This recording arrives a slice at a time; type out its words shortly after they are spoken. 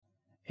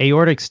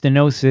Aortic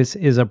stenosis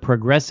is a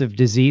progressive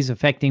disease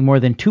affecting more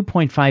than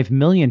 2.5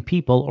 million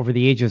people over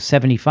the age of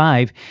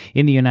 75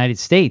 in the United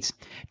States.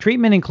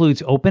 Treatment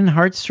includes open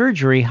heart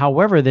surgery.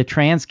 However, the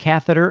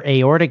transcatheter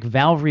aortic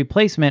valve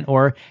replacement,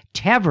 or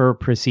TAVR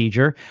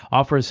procedure,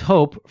 offers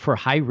hope for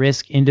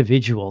high-risk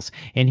individuals.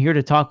 And here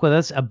to talk with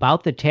us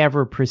about the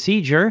TAVR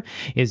procedure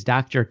is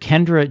Dr.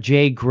 Kendra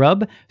J.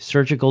 Grubb,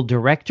 Surgical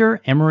Director,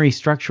 Emory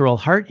Structural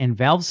Heart and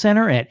Valve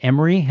Center at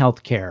Emory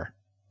Healthcare.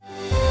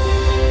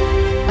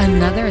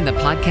 Another in the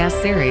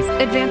podcast series,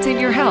 Advancing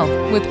Your Health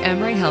with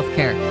Emory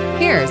Healthcare.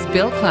 Here's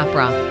Bill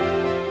Klaproth.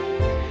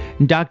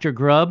 Dr.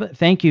 Grubb,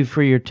 thank you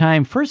for your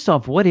time. First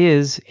off, what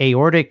is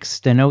aortic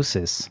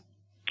stenosis?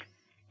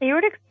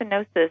 Aortic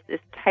stenosis is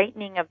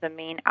tightening of the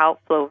main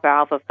outflow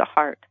valve of the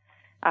heart.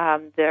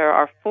 There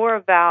are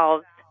 4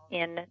 valves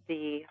in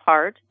the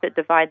heart that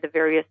divide the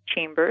various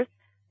chambers,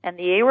 and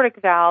the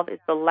aortic valve is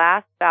the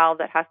last valve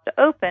that has to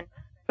open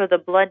for the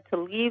blood to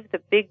leave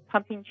the big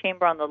pumping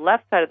chamber on the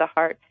left side of the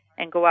heart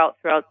and go out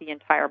throughout the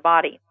entire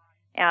body.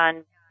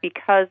 And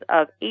because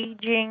of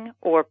aging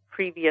or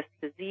previous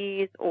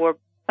disease, or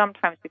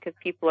sometimes because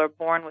people are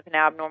born with an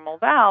abnormal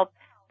valve,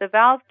 the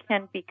valve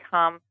can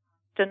become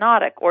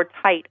stenotic or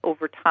tight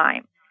over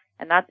time,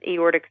 and that's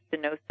aortic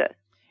stenosis.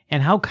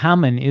 And how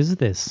common is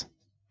this?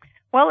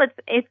 Well,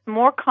 it's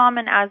more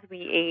common as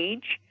we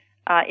age.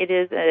 It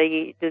is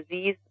a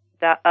disease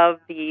of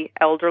the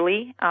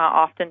elderly,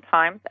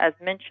 oftentimes. As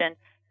mentioned,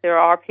 there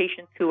are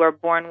patients who are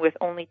born with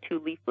only 2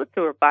 leaflets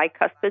or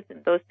bicuspids,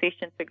 and those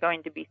patients are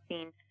going to be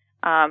seen.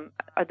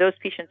 Those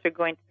patients are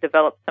going to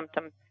develop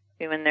symptoms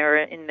in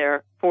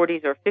their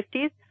 40s or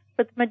 50s,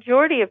 but the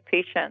majority of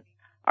patients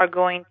are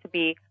going to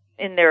be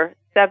in their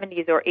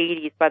 70s or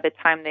 80s by the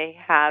time they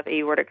have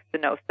aortic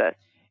stenosis.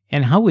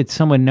 And how would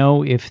someone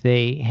know if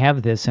they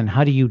have this, and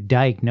how do you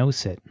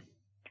diagnose it?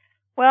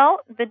 Well,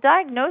 the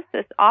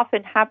diagnosis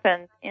often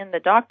happens in the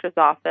doctor's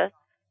office.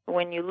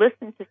 When you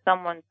listen to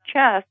someone's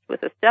chest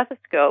with a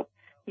stethoscope,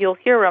 you'll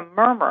hear a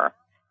murmur,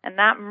 and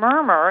that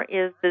murmur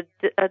is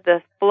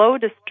the flow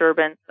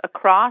disturbance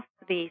across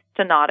the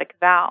stenotic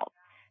valve.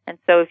 And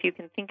so if you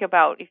can think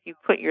about if you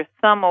put your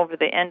thumb over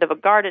the end of a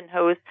garden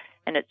hose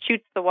and it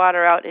shoots the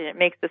water out and it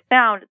makes a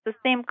sound, it's the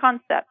same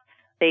concept.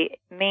 The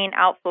main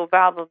outflow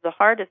valve of the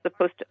heart is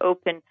supposed to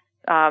open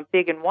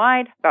big and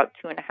wide, about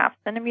 2.5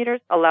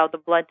 centimeters, allow the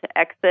blood to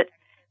exit,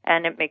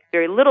 and it makes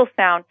very little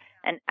sound.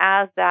 And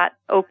as that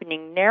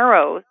opening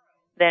narrows,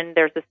 then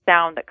there's a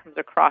sound that comes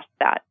across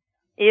that.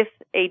 If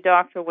a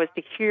doctor was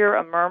to hear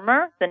a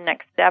murmur, the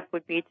next step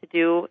would be to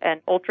do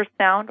an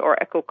ultrasound or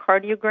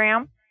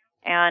echocardiogram,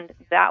 and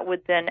that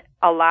would then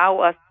allow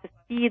us to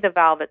see the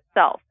valve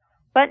itself.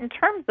 But in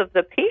terms of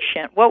the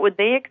patient, what would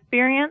they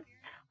experience?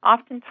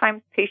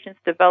 Oftentimes patients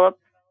develop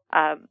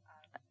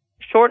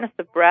shortness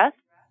of breath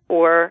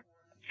or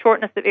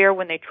shortness of air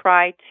when they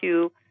try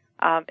to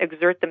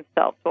exert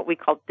themselves, what we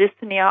call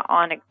dyspnea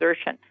on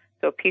exertion.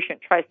 So a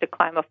patient tries to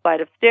climb a flight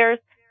of stairs.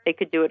 They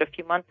could do it a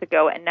few months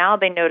ago, and now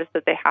they notice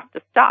that they have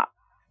to stop.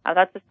 Now,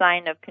 that's a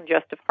sign of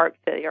congestive heart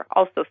failure.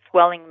 Also,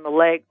 swelling in the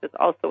legs is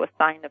also a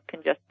sign of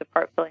congestive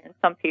heart failure, and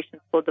some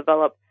patients will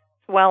develop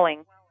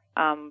swelling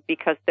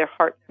because their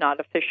heart's not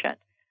efficient.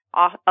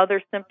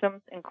 Other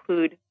symptoms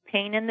include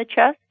pain in the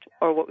chest,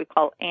 or what we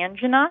call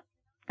angina,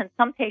 and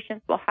some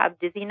patients will have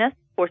dizziness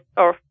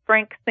or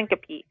frank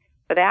syncope,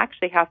 but they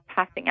actually have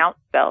passing out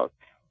spells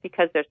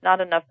because there's not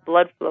enough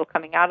blood flow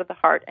coming out of the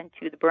heart and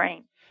to the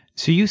brain.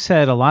 So you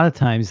said a lot of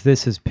times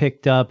this is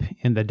picked up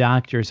in the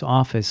doctor's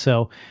office.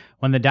 So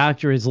when the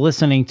doctor is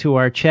listening to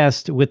our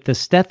chest with the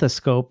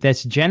stethoscope,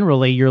 that's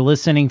generally you're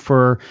listening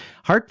for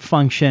heart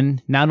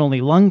function, not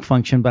only lung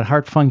function, but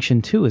heart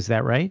function too. Is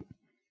that right?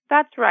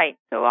 That's right.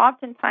 So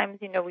oftentimes,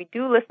 we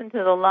do listen to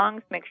the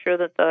lungs, make sure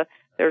that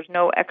there's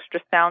no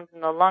extra sounds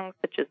in the lungs,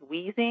 such as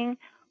wheezing,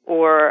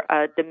 or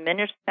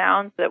diminished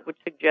sounds that would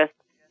suggest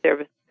there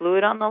was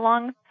fluid on the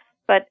lungs.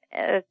 But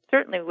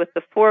certainly with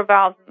the 4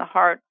 valves in the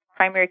heart,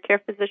 primary care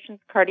physicians,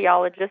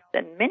 cardiologists,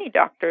 and many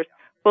doctors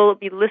will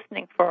be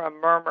listening for a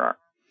murmur.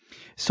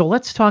 So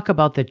let's talk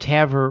about the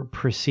TAVR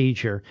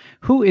procedure.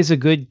 Who is a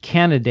good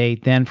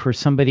candidate then for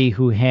somebody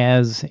who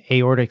has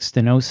aortic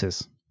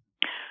stenosis?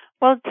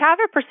 Well, the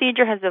TAVR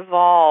procedure has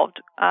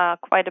evolved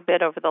quite a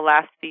bit over the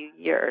last few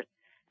years.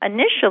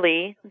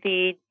 Initially,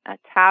 the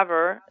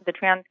TAVR, the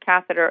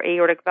transcatheter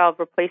aortic valve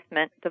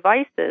replacement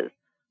devices,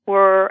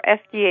 were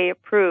FDA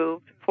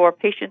approved for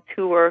patients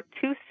who were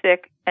too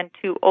sick and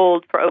too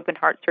old for open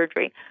heart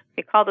surgery.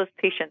 We call those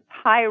patients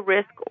high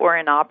risk or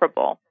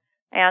inoperable.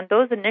 And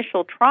those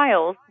initial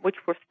trials, which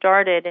were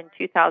started in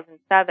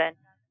 2007,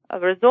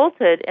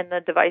 resulted in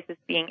the devices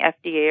being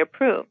FDA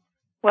approved.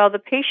 Well, the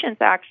patients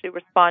actually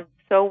responded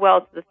so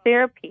well to the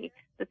therapy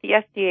that the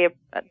FDA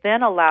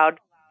then allowed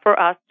for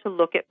us to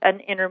look at an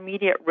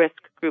intermediate risk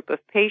group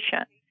of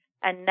patients.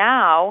 And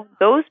now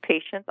those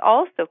patients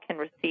also can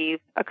receive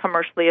a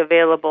commercially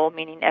available,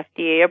 meaning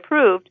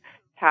FDA-approved,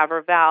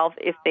 TAVR valve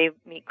if they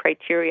meet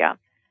criteria.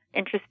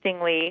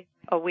 Interestingly,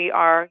 we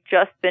are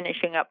just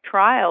finishing up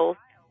trials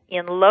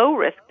in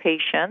low-risk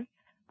patients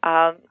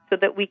so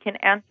that we can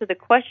answer the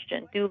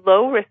question, do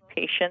low-risk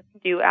patients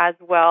do as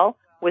well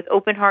with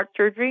open heart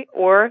surgery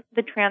or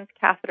the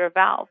transcatheter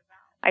valve?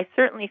 I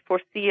certainly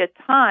foresee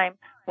a time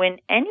when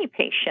any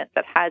patient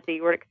that has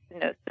aortic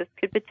stenosis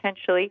could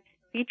potentially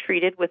be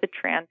treated with a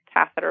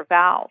transcatheter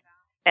valve.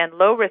 And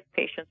low-risk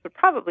patients would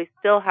probably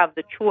still have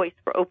the choice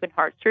for open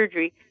heart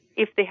surgery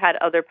if they had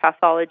other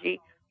pathology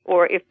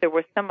or if there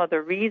was some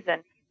other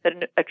reason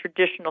that a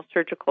traditional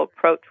surgical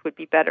approach would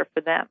be better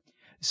for them.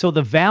 So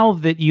the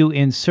valve that you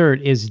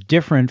insert is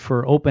different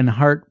for open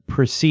heart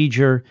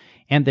procedure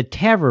and the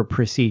TAVR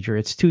procedure.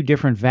 It's two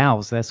different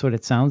valves. That's what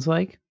it sounds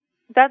like?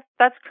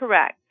 That's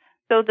correct.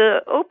 So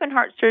the open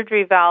heart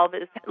surgery valve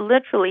is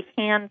literally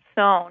hand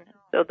sewn.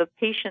 So the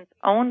patient's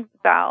own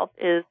valve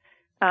is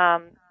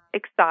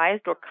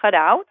excised or cut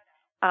out,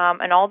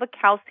 and all the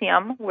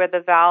calcium where the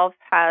valve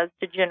has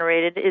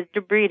degenerated is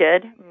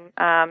debrided,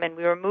 and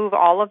we remove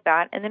all of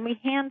that, and then we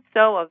hand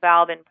sew a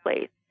valve in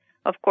place.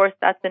 Of course,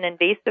 that's an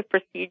invasive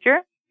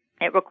procedure.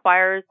 It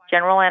requires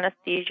general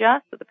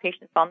anesthesia, so the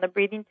patient's on the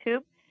breathing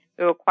tube.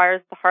 It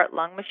requires the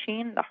heart-lung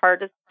machine. The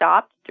heart is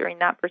stopped during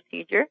that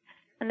procedure,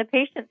 and the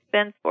patient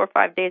spends 4 or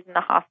 5 days in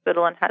the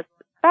hospital and has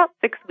about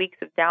 6 weeks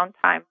of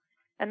downtime.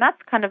 And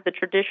that's kind of the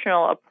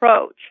traditional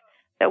approach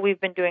that we've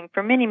been doing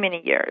for many,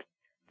 many years.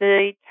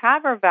 The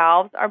TAVR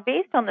valves are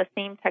based on the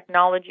same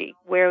technology,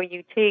 where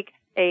you take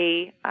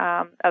a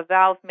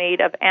valve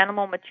made of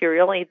animal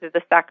material, either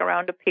the sac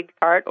around a pig's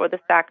heart or the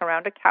sac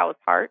around a cow's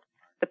heart,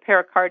 the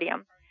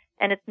pericardium,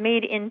 and it's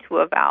made into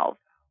a valve.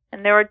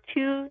 And there are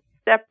two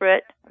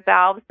separate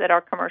valves that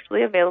are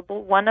commercially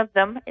available. One of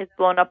them is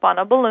blown up on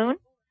a balloon,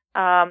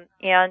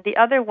 and the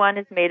other one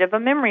is made of a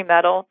memory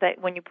metal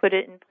that when you put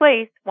it in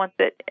place, once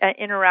it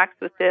interacts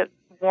with the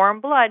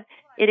warm blood,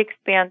 it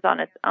expands on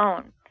its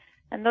own.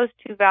 And those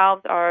two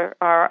valves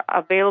are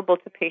available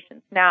to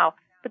patients now.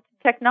 But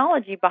the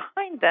technology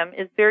behind them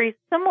is very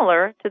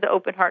similar to the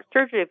open heart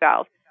surgery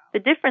valve. The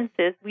difference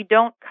is we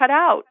don't cut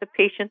out the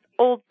patient's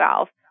old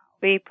valve.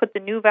 We put the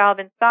new valve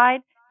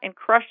inside and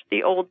crush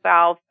the old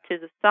valve to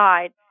the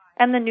side,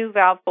 and the new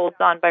valve holds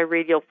on by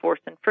radial force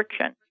and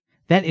friction.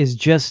 That is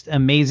just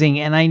amazing.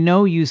 And I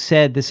know you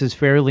said this is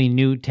fairly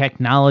new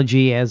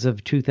technology as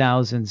of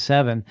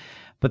 2007,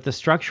 but the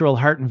Structural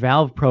Heart and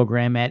Valve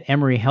program at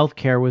Emory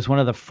Healthcare was one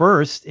of the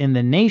first in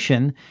the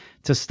nation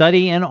to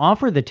study and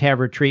offer the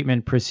TAVR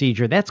treatment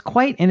procedure. That's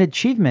quite an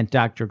achievement,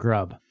 Dr.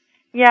 Grubb.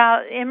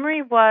 Yeah,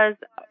 Emory was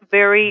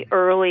very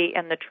early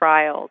in the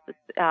trials.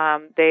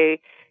 They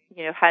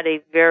had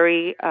a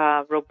very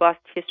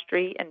robust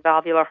history in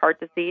valvular heart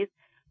disease.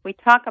 We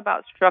talk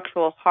about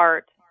structural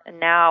heart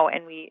now,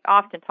 and we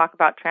often talk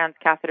about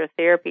transcatheter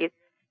therapies,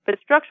 but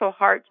structural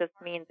heart just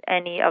means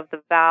any of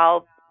the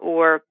valves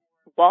or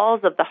walls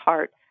of the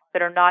heart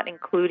that are not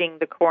including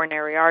the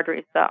coronary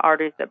arteries, the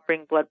arteries that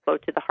bring blood flow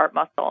to the heart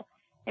muscle.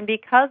 And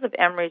because of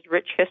Emory's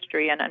rich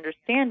history and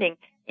understanding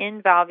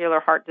in valvular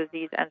heart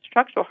disease and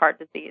structural heart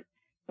disease,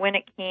 when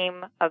it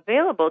came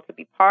available to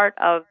be part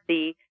of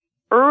the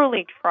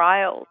early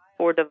trials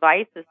for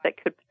devices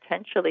that could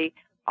potentially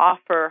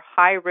offer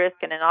high-risk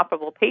and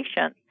inoperable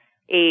patients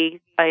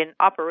an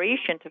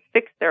operation to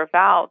fix their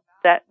valves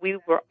that we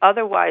were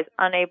otherwise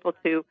unable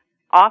to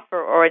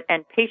offer,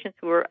 and patients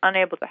who were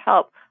unable to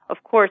help,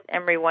 of course,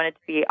 Emory wanted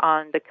to be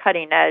on the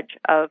cutting edge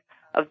of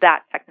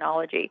that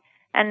technology.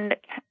 And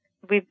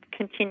we've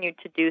continued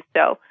to do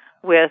so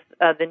with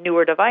the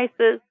newer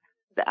devices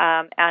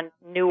and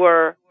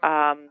newer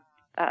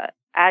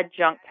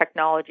adjunct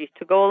technologies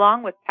to go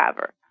along with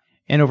TAVR.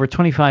 And over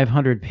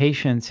 2,500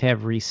 patients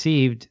have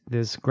received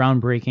this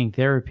groundbreaking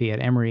therapy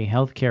at Emory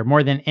Healthcare,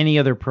 more than any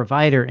other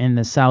provider in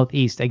the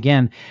Southeast.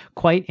 Again,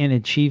 quite an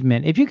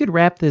achievement. If you could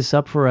wrap this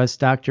up for us,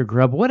 Dr.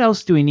 Grubb, what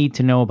else do we need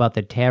to know about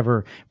the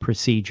TAVR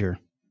procedure?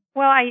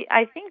 Well,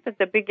 I think that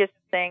the biggest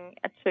thing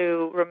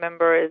to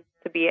remember is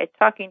to be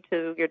talking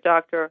to your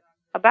doctor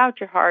about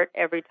your heart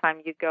every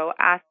time you go,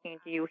 asking,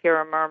 do you hear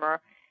a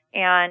murmur?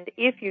 And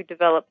if you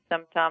develop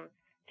symptoms,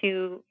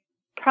 to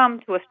come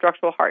to a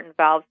structural heart and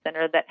valve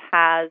center that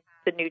has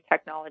the new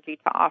technology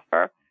to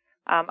offer.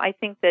 I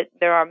think that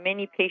there are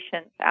many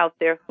patients out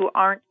there who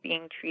aren't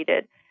being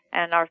treated,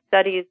 and our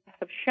studies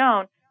have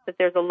shown that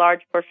there's a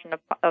large portion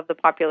of the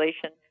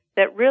population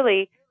that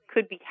really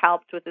could be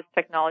helped with this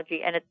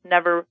technology, and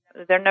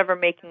they're never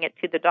making it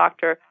to the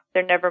doctor.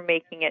 They're never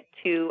making it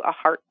to a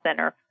heart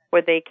center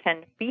where they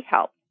can be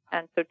helped.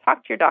 And so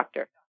talk to your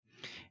doctor.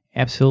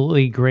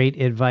 Absolutely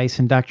great advice.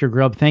 And Dr.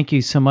 Grubb, thank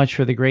you so much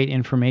for the great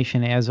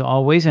information as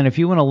always. And if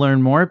you want to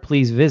learn more,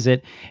 please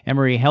visit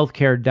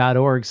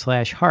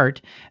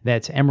emoryhealthcare.org/heart.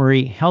 That's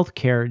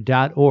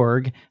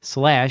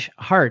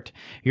emoryhealthcare.org/heart.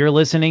 You're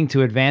listening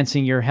to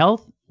Advancing Your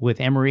Health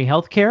with Emory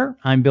Healthcare.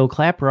 I'm Bill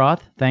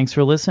Klaproth. Thanks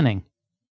for listening.